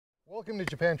Welcome to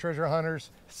Japan Treasure Hunters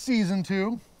Season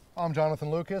 2. I'm Jonathan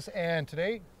Lucas, and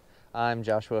today I'm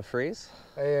Joshua Fries.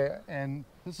 And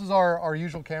this is our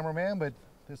usual cameraman, but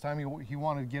this time he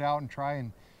wanted to get out and try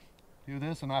and do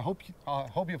this, and I hope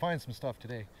you find some stuff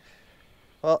today.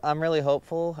 Well, I'm really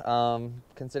hopeful,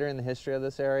 considering the history of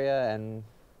this area and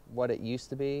what it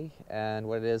used to be and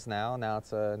what it is now. Now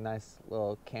it's a nice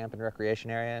little camp and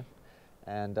recreation area,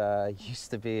 and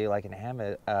used to be like an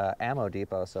ammo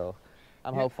depot, so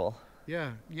I'm hopeful.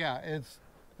 Yeah,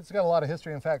 it's got a lot of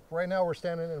history. In fact, right now we're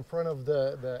standing in front of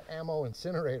the ammo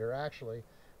incinerator, actually,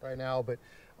 right now. But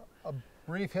a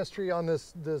brief history on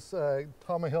this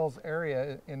Tama Hills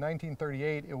area. In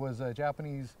 1938, it was a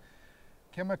Japanese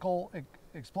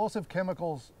explosive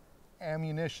chemicals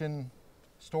ammunition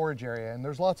storage area, and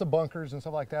there's lots of bunkers and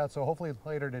stuff like that. So hopefully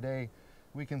later today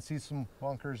we can see some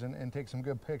bunkers and take some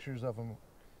good pictures of them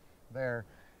there.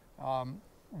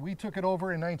 We took it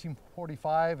over in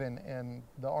 1945, and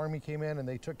the Army came in and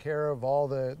they took care of all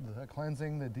the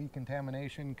cleansing, the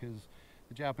decontamination, because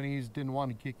the Japanese didn't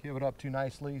want to give it up too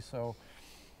nicely. So,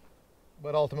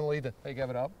 but ultimately they gave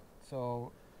it up.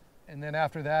 So, and then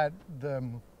after that, the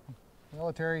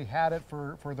military had it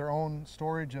for their own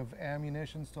storage of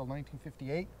ammunition till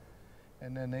 1958,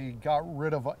 and then they got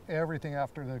rid of everything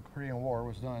after the Korean War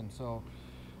was done. So,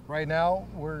 right now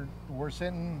we're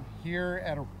sitting here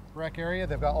at a rec area.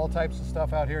 They've got all types of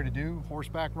stuff out here to do: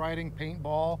 horseback riding,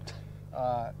 paintball,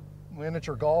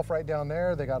 miniature golf right down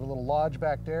there. They got a little lodge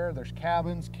back there. There's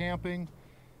cabins, camping.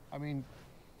 I mean,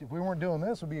 if we weren't doing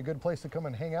this, it would be a good place to come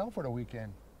and hang out for the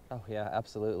weekend. Oh yeah,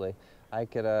 absolutely. I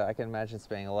can imagine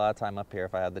spending a lot of time up here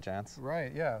if I had the chance.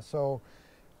 Right, yeah. So,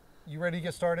 you ready to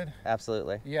get started?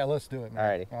 Absolutely. Yeah, let's do it,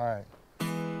 man. Alrighty. All right.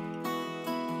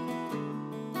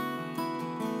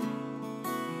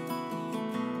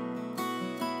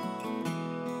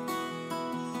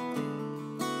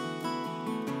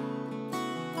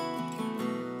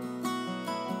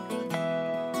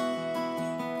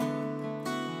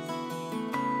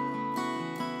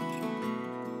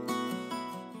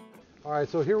 All right,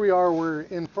 so here we are. We're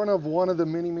in front of one of the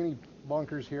many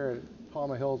bunkers here at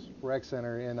Tama Hills Rec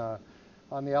Center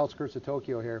on the outskirts of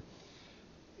Tokyo here.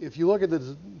 If you look at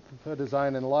the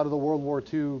design, and a lot of the World War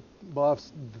II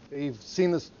buffs, they've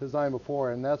seen this design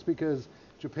before, and that's because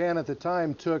Japan at the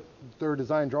time took their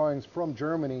design drawings from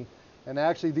Germany, and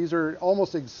actually these are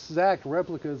almost exact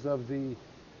replicas of the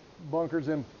bunkers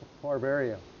in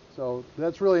Bavaria. So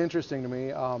that's really interesting to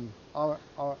me. I'm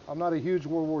not a huge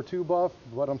World War II buff,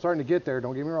 but I'm starting to get there.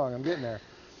 Don't get me wrong, I'm getting there.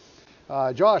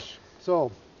 Josh,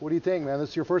 so what do you think, man? This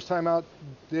is your first time out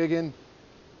digging,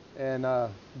 and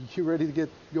you ready to get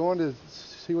going to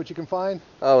see what you can find?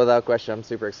 Oh, without question, I'm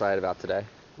super excited about today.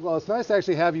 Well, it's nice to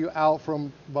actually have you out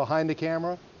from behind the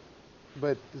camera,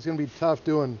 but it's going to be tough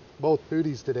doing both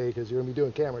Hoodies today because you're going to be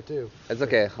doing camera too. It's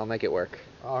okay, I'll make it work.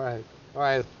 All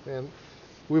right, and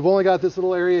we've only got this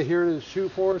little area here to shoot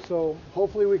for, so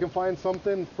hopefully we can find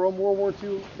something from World War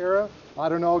II era. I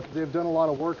don't know, they've done a lot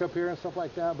of work up here and stuff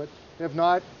like that, but if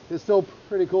not, it's still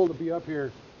pretty cool to be up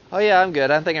here. Oh yeah, I'm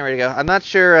good. I think I'm ready to go. I'm not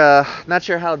sure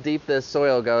how deep this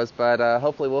soil goes, but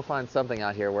hopefully we'll find something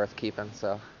out here worth keeping.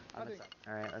 So, all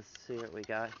right, let's see what we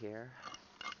got here.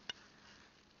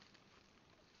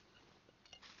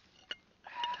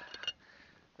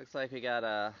 Looks like we got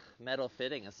a metal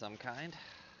fitting of some kind.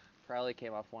 Probably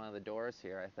came off one of the doors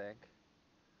here, I think.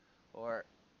 Or,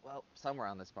 well, somewhere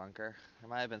on this bunker. There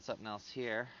might have been something else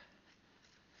here.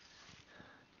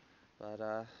 But,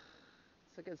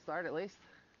 it's a good start at least.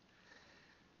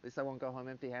 At least I won't go home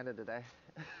empty-handed today.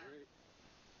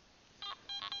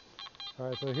 All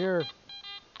right, so here,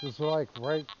 just like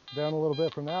right down a little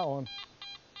bit from that one.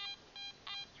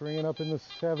 It's ringing up in the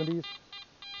 70s.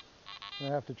 And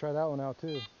I have to try that one out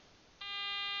too.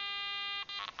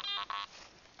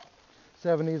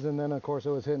 70s, and then of course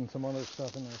it was hitting some other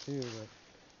stuff in there too,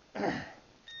 but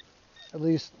at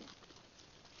least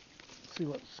see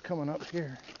what's coming up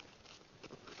here.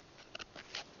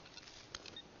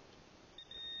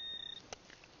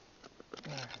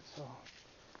 Alright, so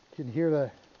you can hear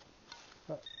the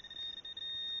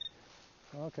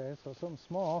okay, so something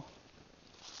small.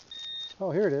 Oh,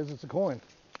 here it is, it's a coin.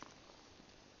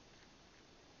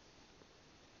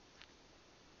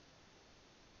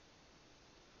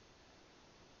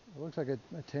 It looks like a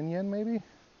 10 yen maybe?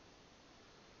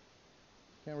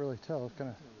 Can't really tell. It's kind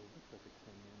of.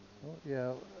 Oh,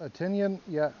 yeah, a 10 yen.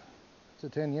 Yeah, it's a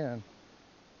 10 yen.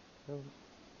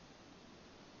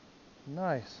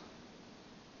 Nice.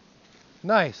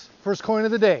 Nice. First coin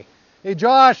of the day. Hey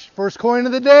Josh, first coin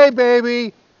of the day,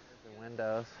 baby. The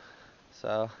windows.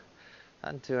 So,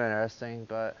 not too interesting,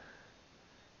 but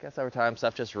guess over time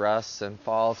stuff just rusts and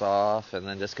falls off and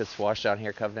then just gets washed down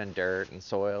here covered in dirt and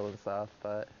soil and stuff,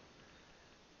 but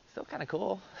still kind of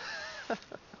cool.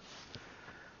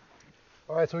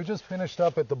 All right, so we just finished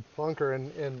up at the bunker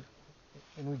and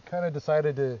we kind of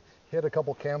decided to hit a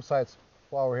couple campsites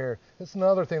while we're here. This is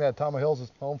another thing that Tama Hills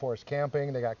is known for, is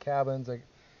camping. They got cabins.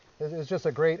 It's just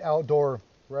a great outdoor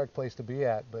rec place to be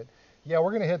at. But yeah,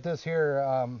 we're gonna hit this here.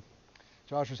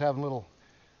 Josh was having little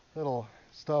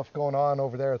stuff going on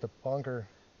over there at the bunker.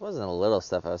 It wasn't a little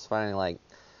stuff. I was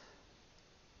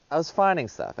finding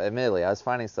stuff. Admittedly, I was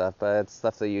finding stuff, but it's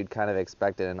stuff that you'd kind of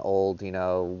expect in an old,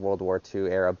 World War II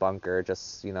era bunker.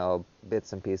 Just,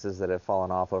 bits and pieces that have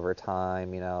fallen off over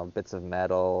time. Bits of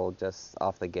metal just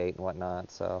off the gate and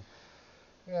whatnot. So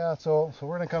yeah, so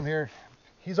we're gonna come here.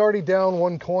 He's already down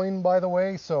 1 coin, by the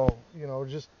way. So we're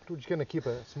just gonna keep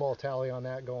a small tally on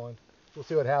that going. We'll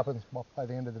see what happens by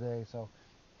the end of the day. So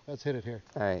let's hit it here.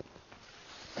 All right.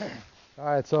 All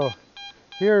right, so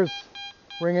here's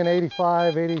ringing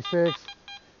 85, 86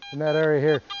 in that area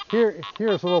here. Here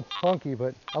it's a little funky,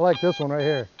 but I like this one right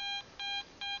here.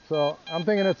 So I'm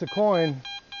thinking it's a coin,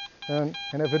 and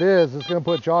if it is, it's gonna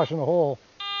put Josh in the hole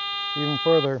even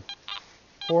further.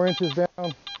 4 inches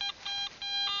down,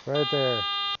 right there.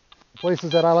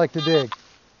 Places that I like to dig.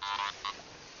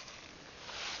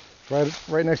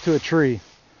 Right next to a tree.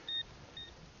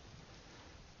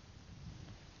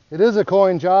 It is a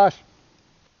coin, Josh.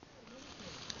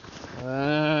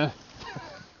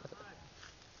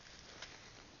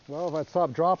 Well, if I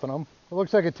stop dropping them. It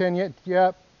looks like a 10 yen.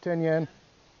 Yep, 10 yen.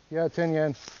 Yeah, 10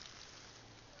 yen.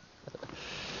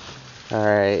 All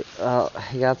right. Well,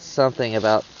 he got something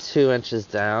about 2 inches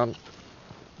down.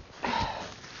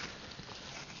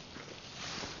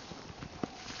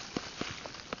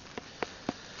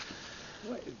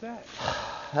 What is that?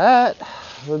 That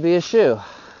would be a shoe.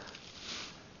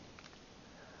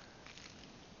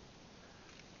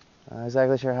 I'm not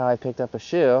exactly sure how I picked up a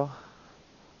shoe,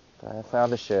 but I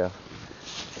found a shoe.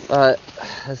 But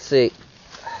let's see.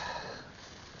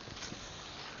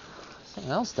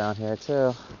 Something else down here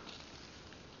too.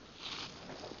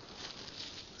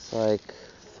 It's like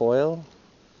foil.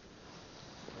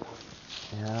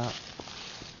 Yeah.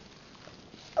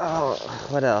 Oh,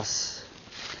 what else?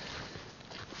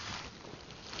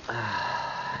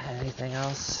 Anything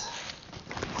else?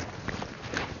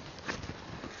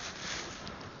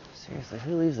 Seriously,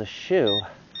 who leaves a shoe?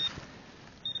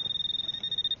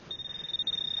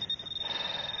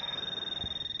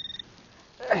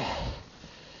 I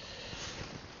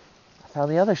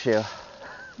found the other shoe.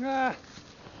 Ah.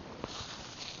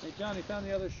 Hey, Johnny, found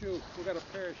the other shoe. We got a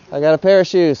pair of shoes. I got a pair of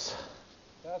shoes.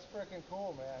 That's freaking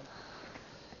cool, man.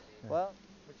 Well,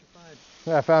 What'd you find?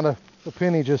 Yeah, I found a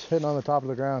penny just hitting on the top of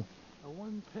the ground. A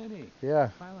 1 penny. Yeah.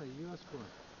 Finally, a U.S. coin.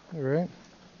 You're right.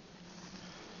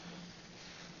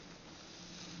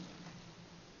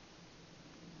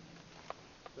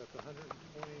 That's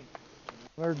 120.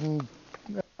 100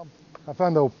 I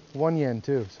found the 1 yen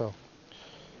too, so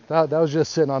that was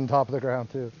just sitting on top of the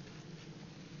ground too.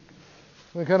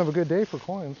 Been kind of a good day for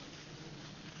coins.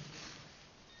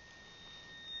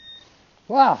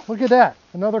 Wow, look at that,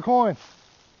 another coin.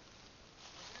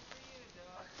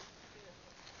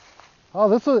 Oh,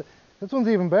 this one's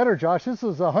even better, Josh. This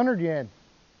is 100 yen.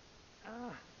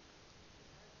 Ah.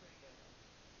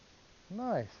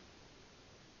 Nice.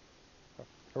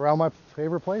 Around my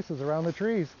favorite places, around the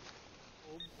trees.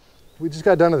 We just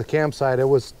got done at the campsite. It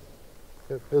was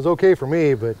okay for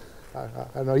me, but I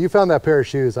don't know. You found that pair of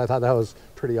shoes. I thought that was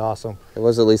pretty awesome. it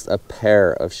was at least a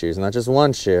pair of shoes, not just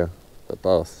one shoe, but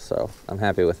both. So I'm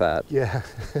happy with that. Yeah,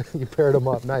 you paired them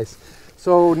up. Nice.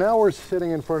 So now we're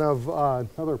sitting in front of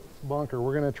another bunker.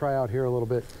 We're going to try out here a little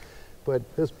bit, but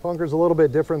this bunker's a little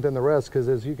bit different than the rest because,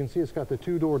 as you can see, it's got the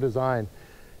 2-door design,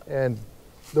 and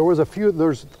there was a few.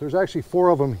 There's actually 4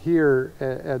 of them here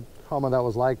at Hama that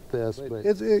was like this, but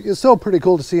it's still pretty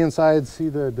cool to see inside, see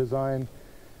the design,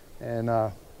 and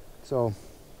so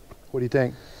what do you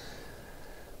think?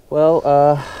 Well,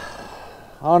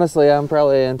 honestly, I'm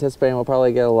probably anticipating we'll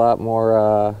probably get a lot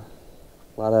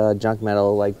of junk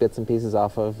metal, like bits and pieces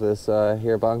off of this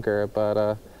here bunker.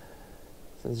 But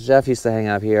since Jeff used to hang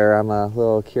out here, I'm a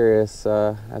little curious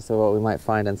as to what we might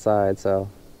find inside. So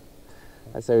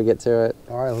I say we get to it.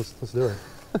 All right, let's do it.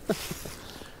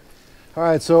 All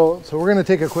right, so we're going to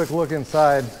take a quick look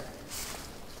inside.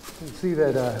 You can see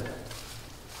that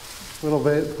little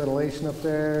bit of ventilation up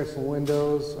there, some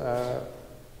windows,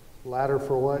 ladder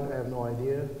for what? I have no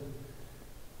idea.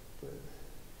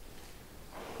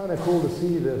 Kind of cool to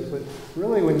see this, but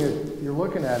really when you're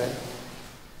looking at it,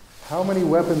 how many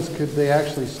weapons could they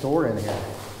actually store in here?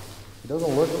 It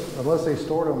doesn't look, unless they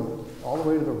stored them all the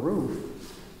way to the roof,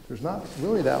 there's not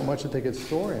really that much that they could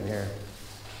store in here.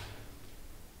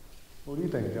 What do you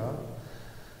think, John?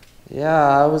 Yeah,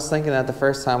 I was thinking that the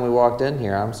first time we walked in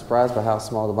here. I'm surprised by how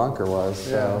small the bunker was.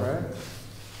 So. Yeah, right?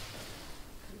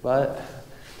 But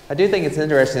I do think it's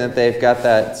interesting that they've got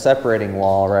that separating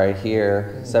wall right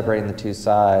here, separating the two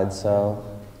sides. So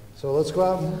let's go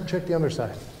out and check the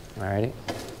underside. Alrighty.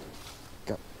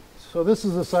 Go. So this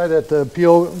is the side that the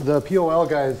POL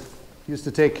guys used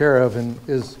to take care of, and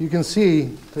as you can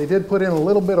see, they did put in a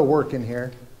little bit of work in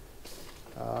here.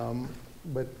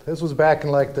 But this was back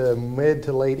in like the mid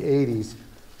to late 80s,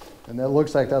 and that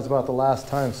looks like that's about the last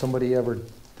time somebody ever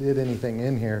did anything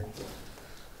in here.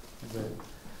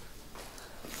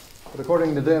 But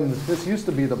according to them, this used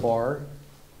to be the bar,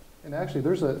 and actually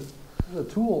there's a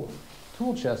tool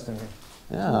chest in here.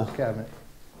 Yeah. Tool cabinet.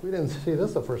 We didn't see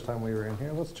this the first time we were in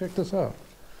here. Let's check this out.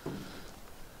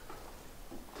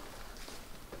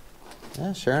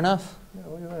 Yeah, sure enough. Yeah,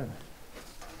 look at that.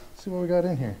 Let's see what we got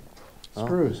in here. Oh.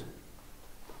 Screws.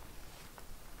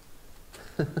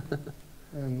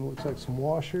 And it looks like some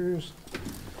washers.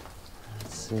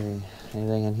 Let's see.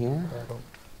 Anything in here?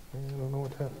 I don't know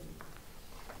what that.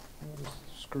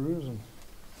 Just screws and.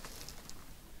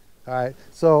 All right.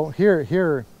 So here,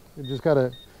 it just got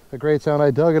a great sound. I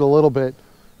dug it a little bit,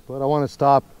 but I want to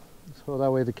stop so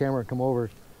that way the camera can come over.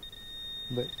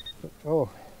 But oh,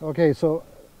 okay. So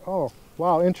oh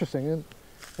wow, interesting.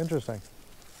 Interesting.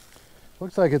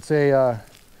 Looks like it's a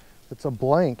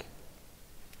blank.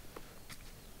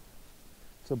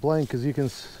 It's a blank because you can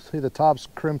see the top's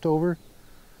crimped over.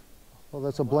 Oh,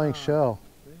 that's a blank shell.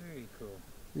 Very cool.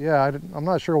 Yeah, I'm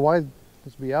not sure why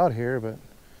this be out here, but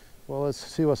well, let's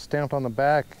see what's stamped on the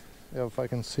back. If I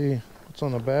can see what's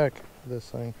on the back of this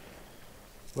thing.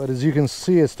 But as you can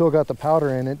see, it's still got the powder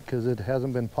in it because it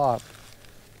hasn't been popped.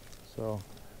 So.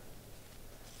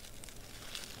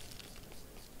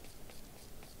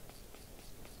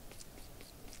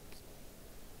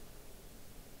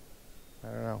 I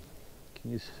don't know.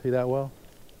 Can you see that well?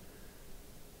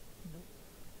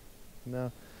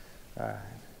 No? All right.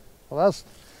 Well,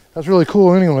 that's really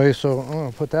cool anyway, so I'm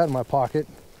going to put that in my pocket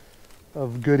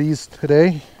of goodies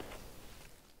today.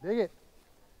 Dig it.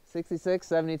 66,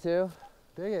 72.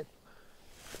 Dig it.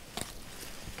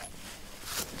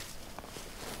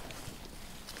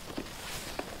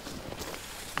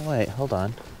 Wait, hold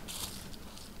on.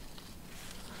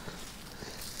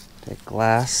 Take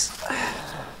glass.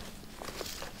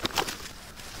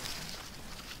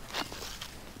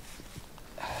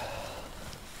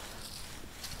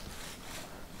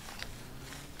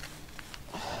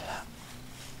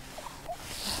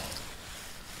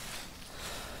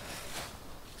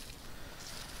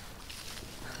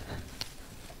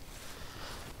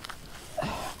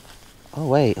 Oh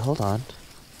wait, hold on.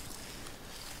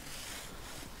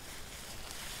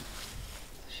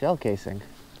 Shell casing.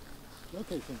 Shell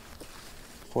casing.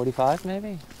 45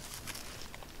 maybe?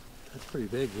 That's pretty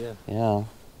big, yeah. Yeah.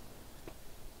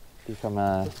 Be from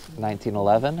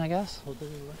 1911, I guess? How big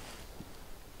is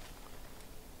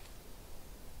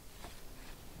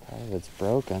that? Oh, it's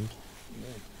broken. Yeah.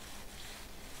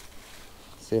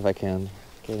 See if I can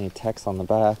get any text on the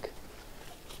back.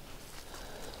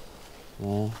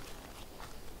 Yeah.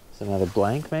 Is it another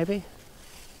blank maybe? Maybe.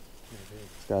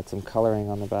 It's got some coloring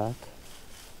on the back.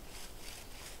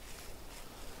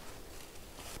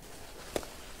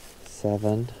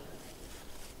 Seven.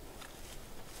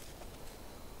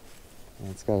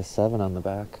 And it's got a 7 on the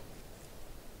back.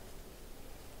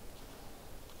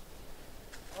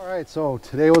 All right, so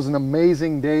today was an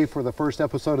amazing day for the first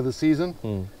episode of the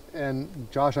season. And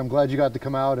Josh, I'm glad you got to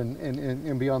come out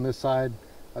and be on this side.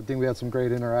 I think we had some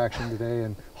great interaction today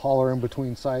and holler in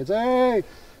between sides, hey!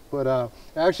 But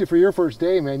actually for your first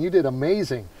day, man, you did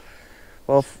amazing.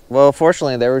 Well,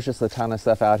 fortunately, there was just a ton of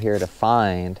stuff out here to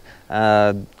find.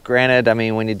 Granted, I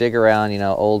mean, when you dig around, you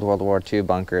know, old World War II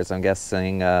bunkers, I'm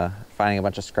guessing finding a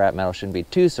bunch of scrap metal shouldn't be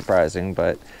too surprising,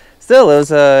 but still, it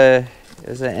was an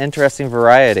interesting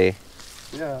variety.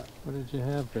 Yeah. What did you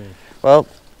have there? Well,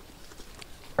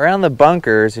 around the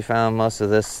bunkers, you found most of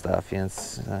this stuff. You know,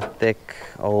 it's a thick,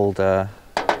 old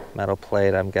metal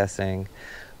plate, I'm guessing.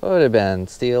 What would it have been?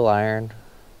 Steel, iron?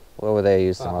 What were they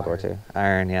used in World War II?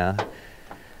 Iron, yeah.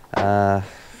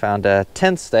 Found a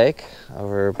tent stake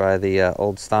over by the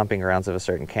old stomping grounds of a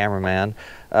certain cameraman.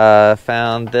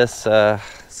 Found this, it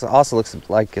also looks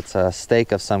like it's a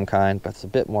stake of some kind, but it's a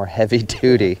bit more heavy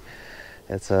duty.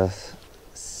 It's a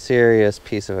serious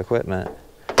piece of equipment.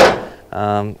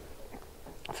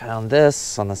 Found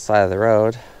this on the side of the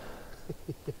road.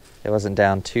 It wasn't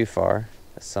down too far.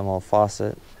 Some old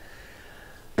faucet.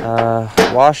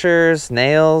 Washers,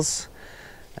 nails.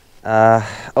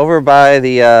 Over by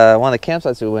the one of the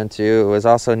campsites we went to, it was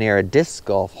also near a disc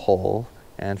golf hole,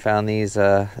 and found these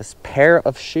this pair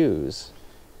of shoes.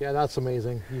 Yeah, that's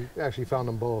amazing. You actually found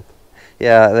them both.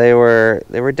 Yeah, they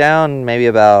were down maybe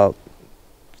about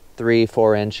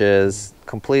 3-4 inches,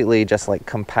 completely just like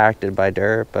compacted by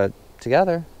dirt, but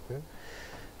together. Okay.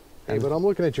 Hey, but I'm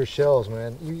looking at your shells,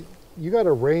 man. You got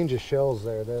a range of shells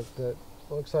there that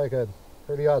looks like a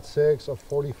 30-06, a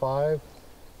 45,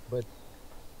 but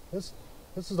this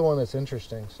is the one that's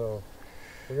interesting. So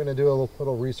we're gonna do a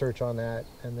little research on that,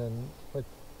 and then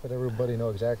let everybody know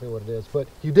exactly what it is. But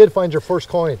you did find your first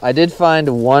coin. I did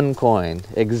find one coin,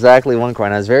 exactly one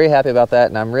coin. I was very happy about that,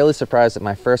 and I'm really surprised that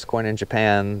my first coin in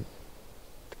Japan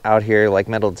out here, like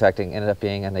metal detecting, ended up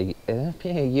being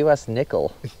a U.S.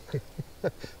 nickel.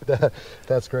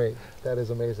 That's great. That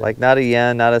is amazing. Like not a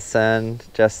yen, not a sen,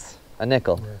 just a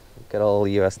nickel. Yeah. Good old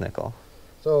U.S. nickel.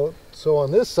 So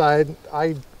on this side,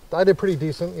 I did pretty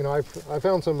decent. You know, I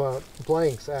found some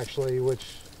blanks actually,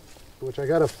 which I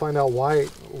got to find out why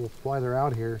they're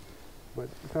out here. But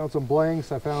I found some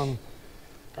blanks. I found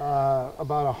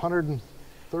about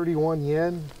 131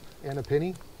 yen and a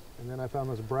penny, and then I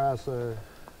found this brass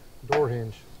door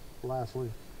hinge. Lastly,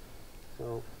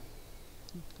 so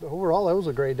overall, it was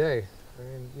a great day. I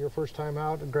mean, your first time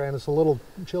out, and granted, it's a little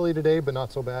chilly today, but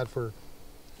not so bad for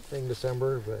being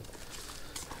December. But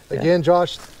again,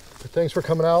 Josh, thanks for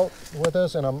coming out with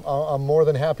us, and I'm more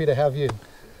than happy to have you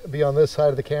be on this side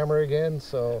of the camera again.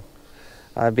 So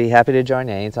I'd be happy to join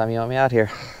you anytime you want me out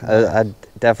here. I'd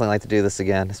definitely like to do this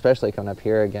again, especially coming up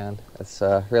here again. It's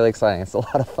really exciting. It's a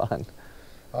lot of fun.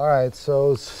 All right,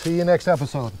 so see you next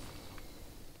episode.